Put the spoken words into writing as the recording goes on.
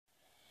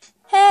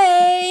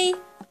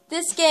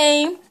This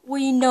game,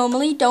 we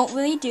normally don't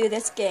really do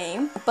this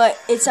game, but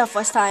it's our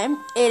first time.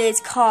 It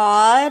is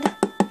called,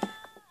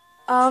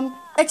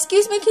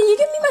 excuse me, can you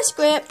give me my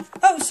script?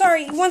 Oh,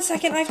 sorry, 1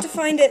 second, I have to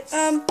find it.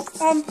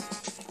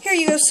 Here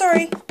you go,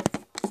 sorry.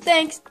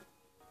 Thanks.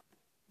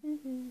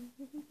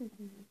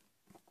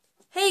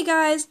 Hey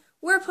guys,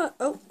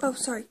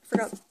 sorry,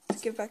 forgot to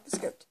give back the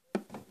script.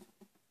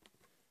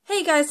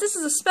 Hey guys, this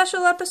is a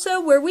special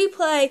episode where we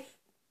play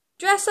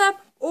Dress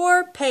Up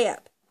or Pay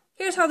Up.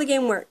 Here's how the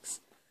game works.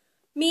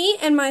 Me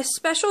and my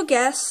special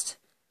guest,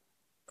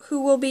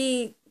 who will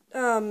be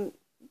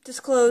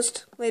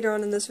disclosed later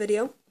on in this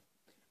video,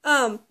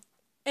 and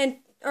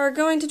are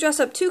going to dress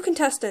up 2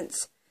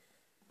 contestants.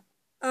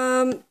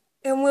 And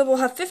we will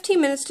have 15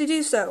 minutes to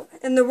do so.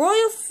 And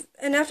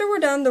and after we're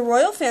done, the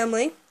royal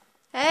family.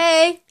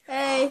 Hey.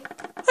 Honey,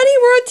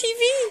 we're on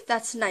TV.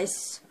 That's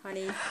nice,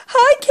 honey.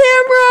 Hi,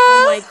 camera.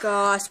 Oh my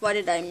gosh, why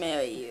did I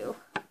marry you?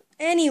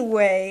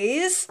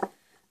 Anyways,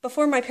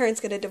 before my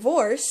parents get a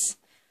divorce.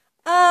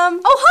 Oh,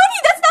 honey,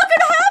 that's not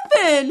gonna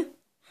happen!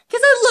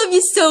 Because I love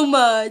you so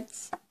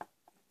much.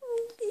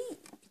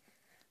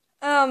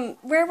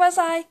 Where was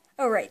I?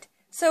 Oh, right.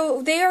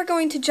 So they are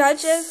going to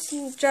judge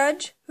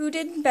who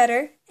did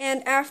better,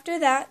 and after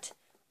that,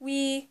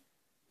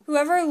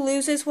 whoever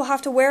loses will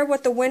have to wear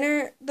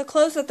the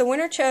clothes that the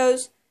winner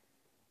chose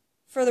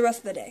for the rest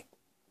of the day.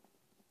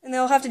 And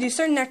they'll have to do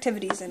certain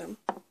activities in them.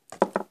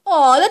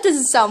 Oh, that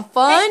doesn't sound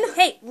fun.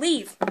 Hey,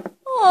 leave.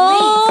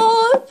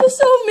 Oh, you're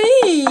so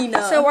mean.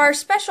 So our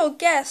special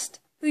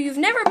guest, who you've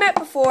never met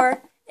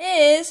before,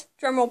 is,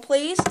 drumroll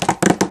please,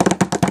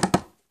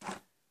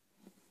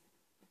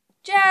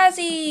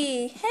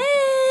 Jazzy.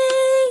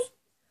 Hey!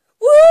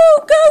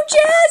 Woo! Go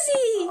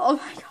Jazzy! Oh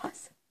my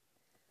gosh.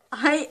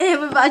 I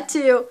am about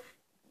to.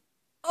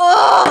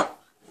 Oh!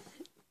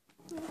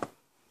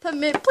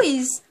 Permit,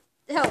 please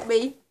help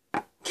me.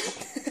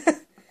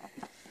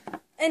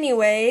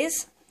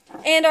 Anyways,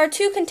 and our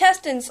 2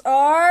 contestants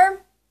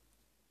are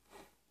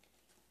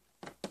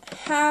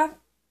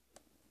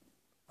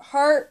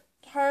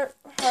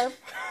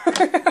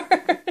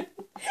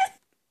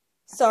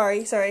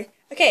Sorry.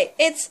 Okay,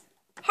 it's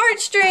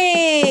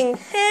Heartstring.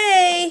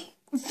 Hey.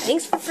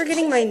 Thanks for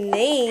forgetting my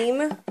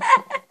name.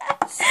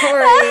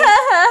 Sorry.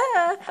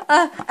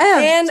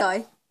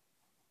 Sorry.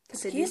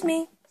 Excuse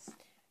me.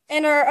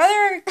 And our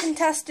other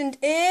contestant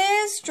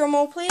is,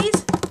 drumroll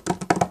please,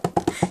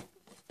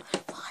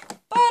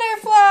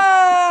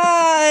 Butterfly.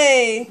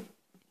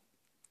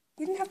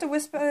 You didn't have to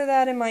whisper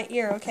that in my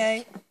ear,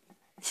 okay?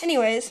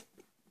 Anyways,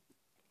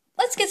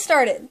 let's get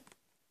started.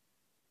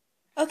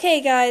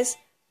 Okay, guys.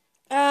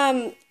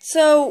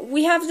 So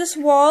we have this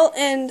wall,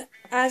 and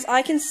as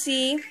you can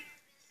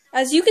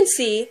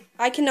see,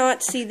 I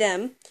cannot see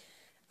them.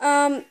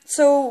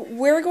 So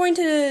I'm going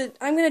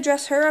to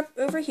dress her up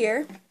over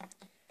here,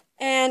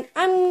 and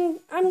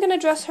I'm going to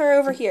dress her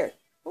over here.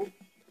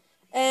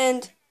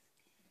 And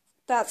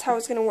that's how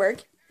it's going to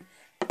work.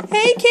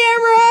 Hey,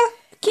 camera!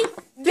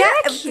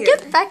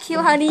 Get back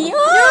here, honey.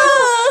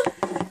 Oh.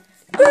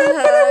 But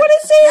I want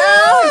to say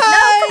hi.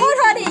 No, come on,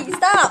 honey,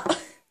 stop.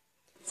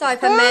 Sorry,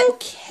 Permit.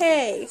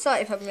 Okay.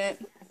 Sorry,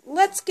 Permit.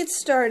 Let's get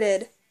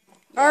started.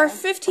 Yeah. Our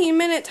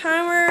 15-minute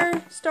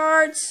timer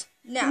starts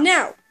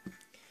now.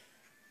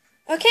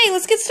 Okay,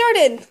 let's get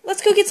started.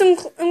 Let's go get some.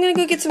 I'm gonna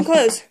go get some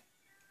clothes.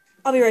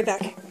 I'll be right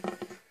back.